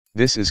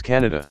This is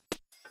Canada.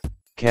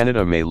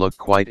 Canada may look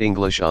quite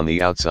English on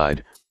the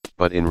outside,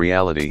 but in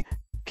reality,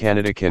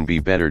 Canada can be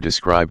better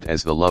described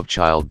as the love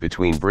child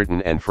between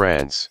Britain and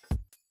France.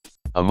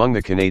 Among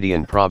the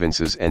Canadian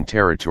provinces and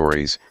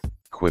territories,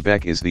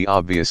 Quebec is the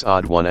obvious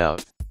odd one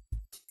out.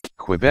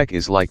 Quebec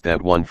is like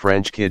that one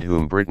French kid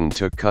whom Britain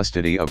took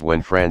custody of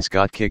when France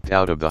got kicked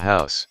out of the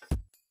house.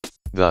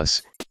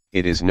 Thus,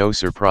 it is no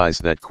surprise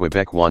that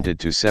Quebec wanted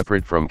to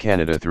separate from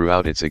Canada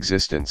throughout its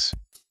existence.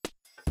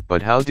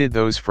 But how did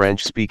those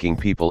French-speaking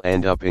people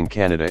end up in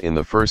Canada in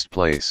the first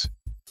place?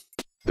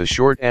 The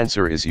short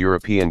answer is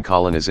European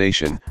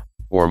colonization,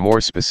 or more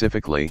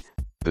specifically,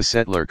 the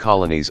settler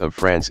colonies of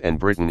France and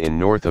Britain in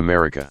North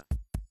America.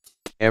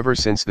 Ever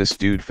since this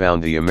dude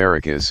found the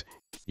Americas,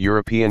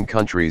 European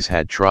countries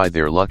had tried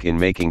their luck in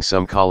making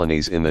some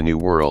colonies in the New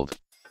World.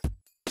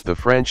 The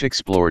French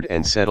explored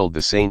and settled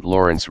the St.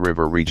 Lawrence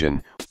River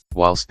region,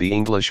 whilst the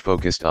English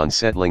focused on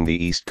settling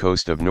the east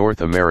coast of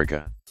North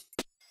America.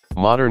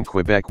 Modern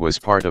Quebec was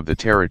part of the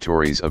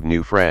territories of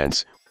New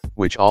France,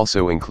 which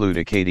also include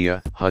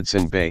Acadia,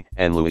 Hudson Bay,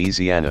 and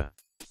Louisiana.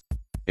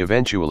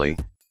 Eventually,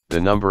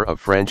 the number of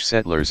French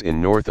settlers in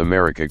North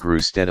America grew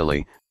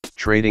steadily,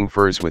 trading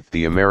furs with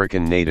the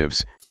American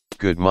natives,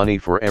 good money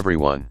for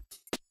everyone.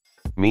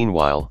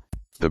 Meanwhile,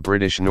 the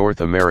British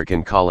North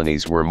American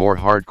colonies were more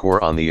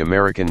hardcore on the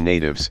American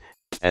natives,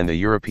 and the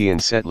European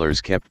settlers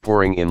kept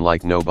pouring in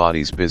like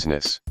nobody's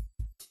business.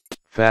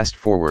 Fast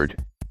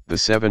forward, the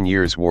 7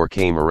 Years' War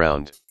came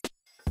around.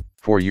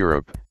 For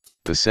Europe,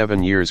 the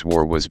 7 Years'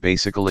 War was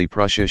basically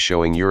Prussia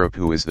showing Europe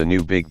who is the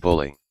new big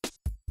bully.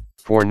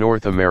 For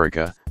North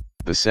America,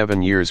 the 7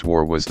 Years'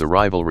 War was the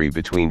rivalry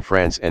between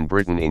France and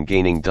Britain in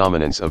gaining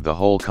dominance of the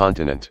whole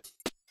continent.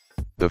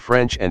 The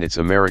French and its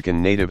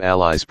American native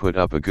allies put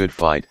up a good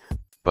fight,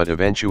 but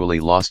eventually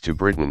lost to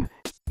Britain,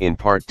 in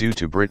part due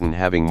to Britain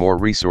having more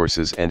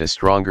resources and a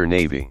stronger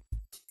navy.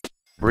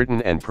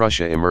 Britain and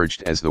Prussia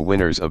emerged as the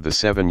winners of the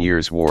 7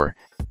 Years' War,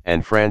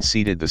 and France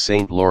ceded the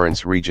St.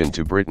 Lawrence region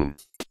to Britain.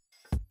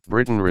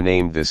 Britain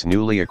renamed this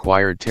newly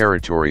acquired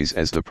territories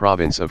as the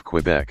province of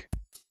Quebec.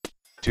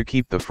 To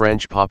keep the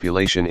French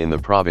population in the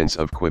province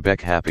of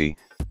Quebec happy,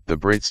 the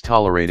Brits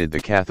tolerated the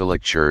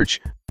Catholic Church,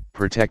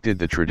 protected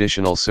the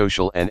traditional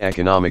social and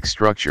economic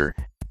structure,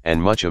 and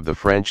much of the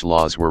French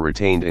laws were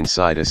retained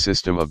inside a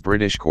system of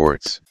British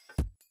courts.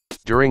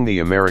 During the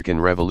American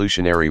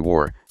Revolutionary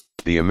War,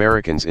 the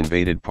Americans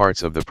invaded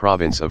parts of the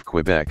province of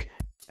Quebec,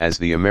 as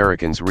the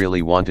Americans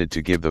really wanted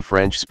to give the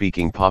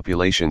French-speaking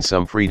population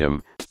some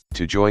freedom,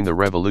 to join the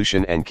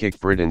revolution and kick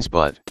Britain's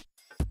butt.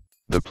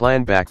 The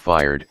plan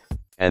backfired,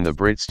 and the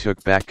Brits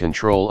took back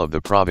control of the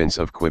province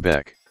of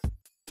Quebec.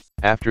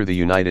 After the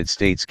United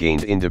States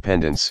gained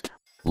independence,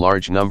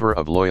 large number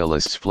of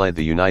Loyalists fled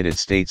the United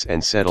States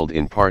and settled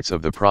in parts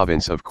of the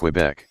province of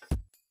Quebec.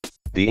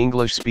 The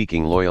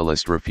English-speaking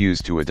Loyalists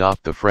refused to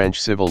adopt the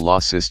French civil law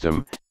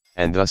system,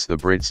 and thus the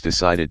Brits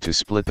decided to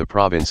split the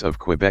province of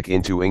Quebec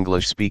into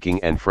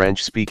English-speaking and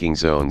French-speaking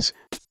zones,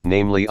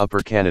 namely Upper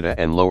Canada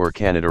and Lower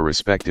Canada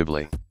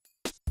respectively.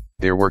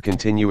 There were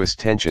continuous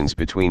tensions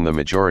between the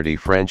majority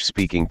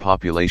French-speaking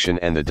population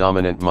and the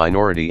dominant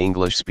minority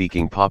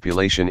English-speaking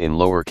population in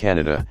Lower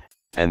Canada,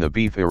 and the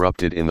beef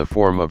erupted in the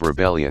form of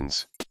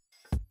rebellions.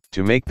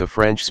 To make the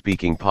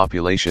French-speaking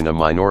population a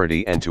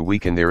minority and to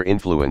weaken their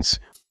influence,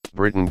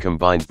 Britain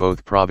combined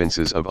both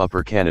provinces of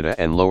Upper Canada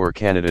and Lower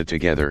Canada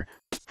together,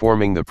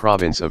 forming the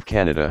province of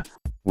Canada,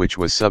 which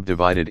was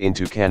subdivided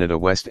into Canada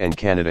West and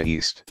Canada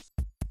East.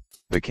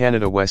 The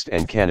Canada West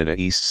and Canada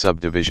East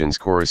subdivisions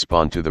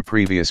correspond to the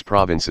previous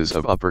provinces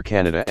of Upper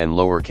Canada and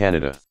Lower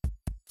Canada.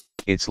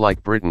 It's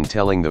like Britain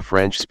telling the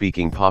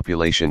French-speaking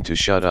population to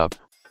shut up,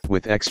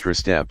 with extra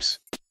steps.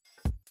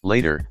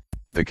 Later,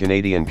 the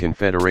Canadian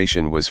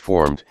Confederation was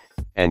formed,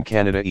 and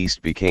Canada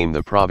East became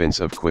the province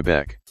of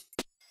Quebec.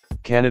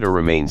 Canada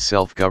remained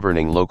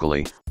self-governing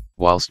locally,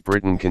 whilst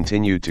Britain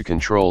continued to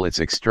control its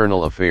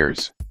external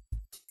affairs.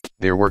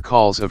 There were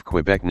calls of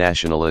Quebec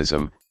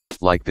nationalism,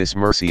 like this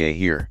Mercier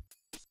here.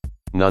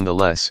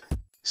 Nonetheless,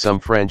 some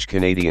French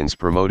Canadians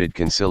promoted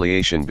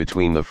conciliation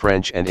between the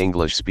French and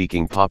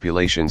English-speaking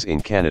populations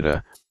in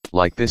Canada,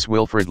 like this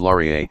Wilfrid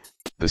Laurier,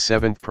 the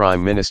 7th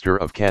Prime Minister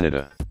of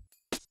Canada.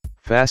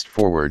 Fast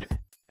forward,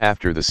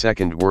 after the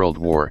Second World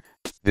War,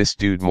 this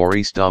dude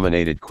Maurice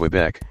dominated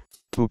Quebec,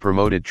 who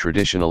promoted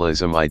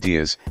traditionalism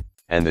ideas,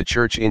 and the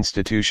church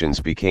institutions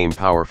became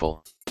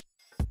powerful.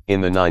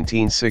 In the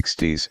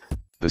 1960s,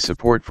 the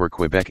support for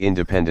Quebec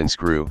independence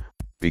grew,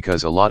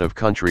 because a lot of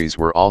countries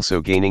were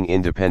also gaining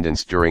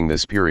independence during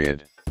this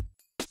period.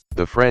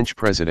 The French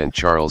President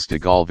Charles de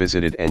Gaulle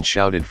visited and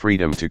shouted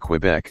freedom to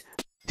Quebec,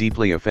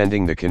 deeply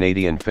offending the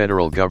Canadian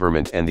federal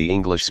government and the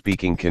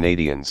English-speaking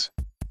Canadians.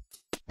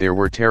 There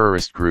were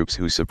terrorist groups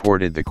who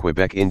supported the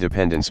Quebec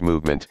independence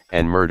movement,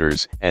 and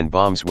murders and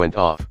bombs went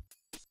off.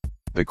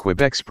 The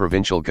Quebec's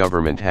provincial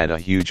government had a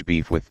huge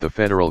beef with the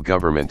federal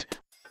government,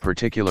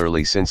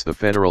 particularly since the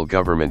federal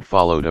government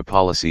followed a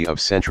policy of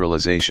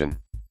centralization.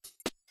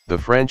 The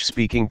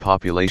French-speaking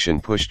population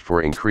pushed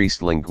for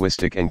increased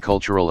linguistic and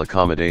cultural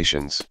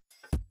accommodations.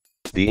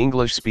 The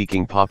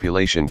English-speaking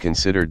population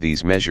considered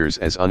these measures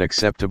as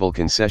unacceptable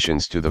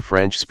concessions to the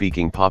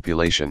French-speaking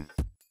population.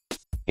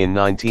 In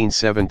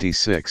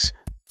 1976,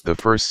 the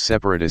first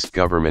separatist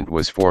government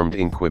was formed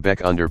in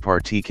Quebec under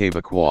Parti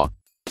Québécois.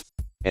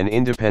 An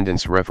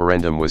independence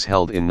referendum was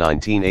held in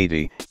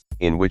 1980,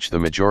 in which the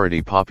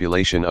majority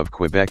population of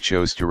Quebec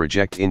chose to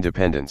reject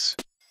independence.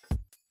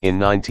 In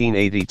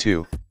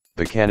 1982,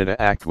 the Canada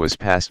Act was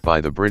passed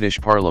by the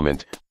British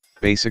Parliament,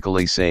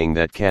 basically saying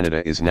that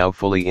Canada is now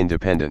fully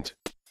independent.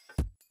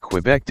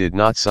 Quebec did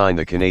not sign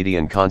the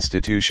Canadian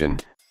Constitution,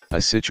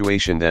 a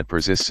situation that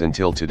persists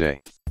until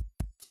today.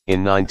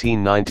 In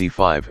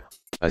 1995,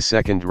 a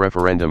second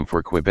referendum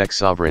for Quebec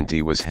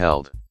sovereignty was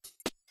held.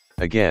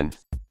 Again,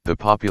 the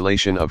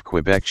population of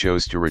Quebec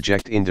chose to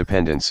reject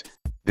independence,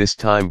 this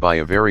time by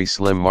a very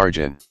slim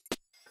margin.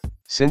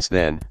 Since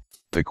then,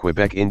 the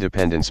Quebec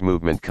independence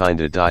movement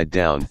kinda died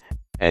down,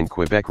 and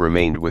Quebec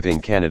remained within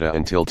Canada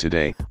until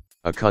today,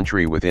 a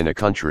country within a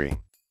country.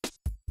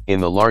 In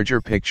the larger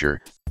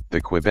picture,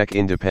 the Quebec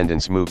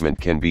independence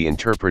movement can be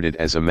interpreted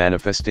as a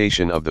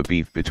manifestation of the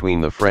beef between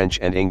the French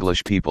and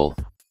English people,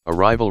 a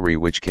rivalry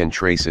which can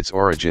trace its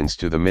origins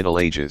to the Middle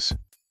Ages.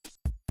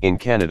 In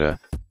Canada,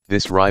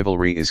 this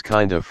rivalry is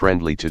kinda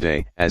friendly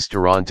today, as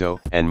Toronto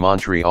and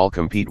Montreal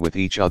compete with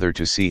each other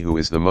to see who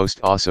is the most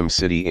awesome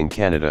city in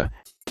Canada,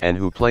 and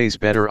who plays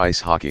better ice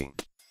hockey.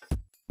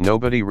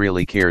 Nobody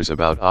really cares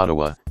about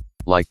Ottawa,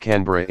 like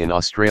Canberra in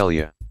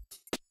Australia.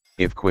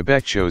 If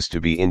Quebec chose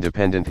to be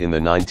independent in the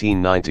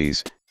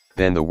 1990s,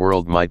 then the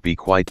world might be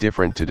quite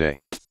different today.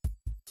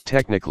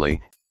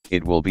 Technically,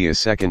 it will be a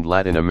second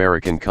Latin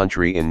American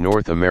country in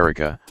North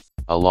America,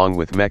 along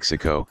with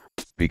Mexico,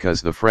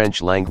 because the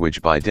French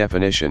language by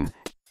definition,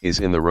 is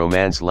in the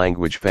Romance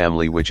language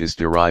family which is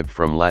derived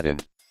from Latin.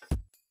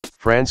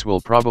 France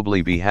will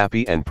probably be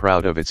happy and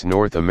proud of its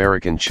North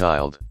American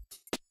child.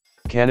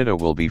 Canada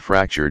will be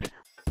fractured,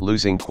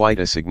 losing quite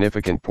a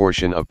significant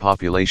portion of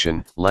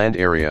population, land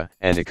area,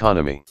 and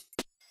economy.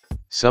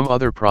 Some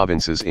other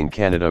provinces in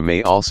Canada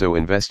may also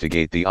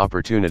investigate the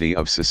opportunity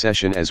of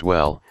secession as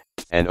well,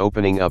 and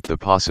opening up the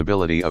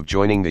possibility of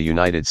joining the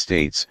United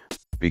States,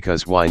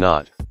 because why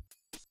not?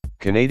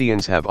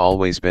 Canadians have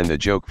always been the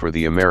joke for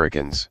the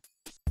Americans.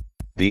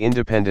 The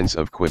independence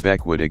of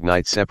Quebec would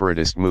ignite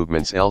separatist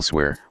movements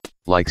elsewhere,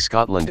 like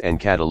Scotland and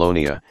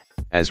Catalonia,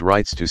 as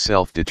rights to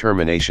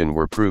self-determination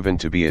were proven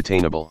to be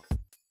attainable.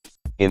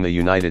 In the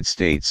United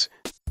States,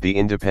 the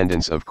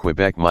independence of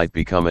Quebec might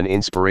become an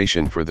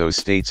inspiration for those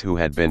states who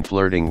had been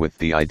flirting with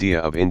the idea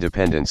of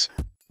independence,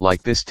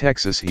 like this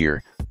Texas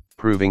here,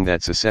 proving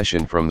that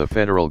secession from the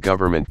federal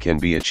government can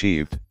be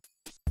achieved.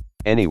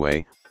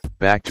 Anyway,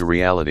 back to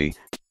reality,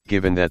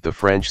 given that the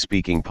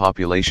French-speaking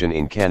population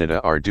in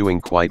Canada are doing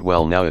quite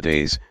well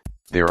nowadays,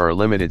 there are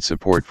limited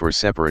support for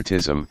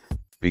separatism,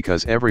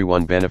 because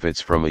everyone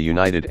benefits from a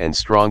united and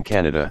strong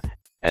Canada,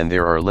 and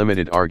there are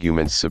limited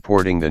arguments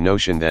supporting the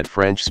notion that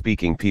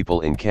French-speaking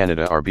people in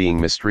Canada are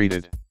being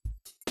mistreated.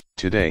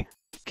 Today,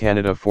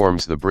 Canada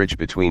forms the bridge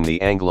between the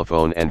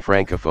Anglophone and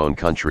Francophone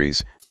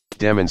countries,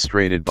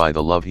 demonstrated by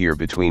the love here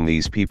between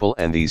these people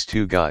and these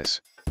two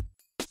guys.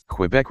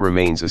 Quebec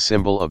remains a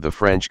symbol of the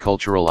French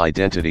cultural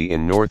identity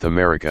in North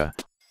America,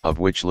 of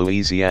which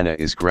Louisiana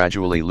is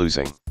gradually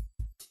losing.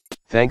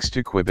 Thanks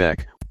to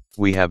Quebec,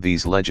 we have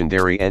these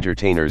legendary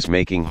entertainers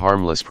making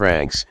harmless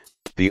pranks,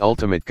 the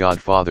ultimate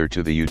godfather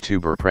to the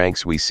YouTuber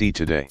pranks we see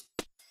today.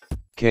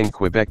 Can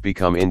Quebec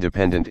become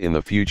independent in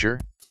the future?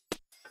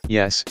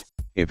 Yes,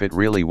 if it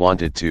really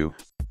wanted to,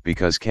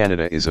 because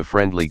Canada is a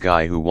friendly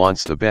guy who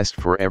wants the best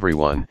for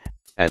everyone,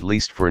 at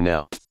least for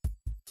now.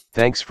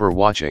 Thanks for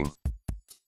watching.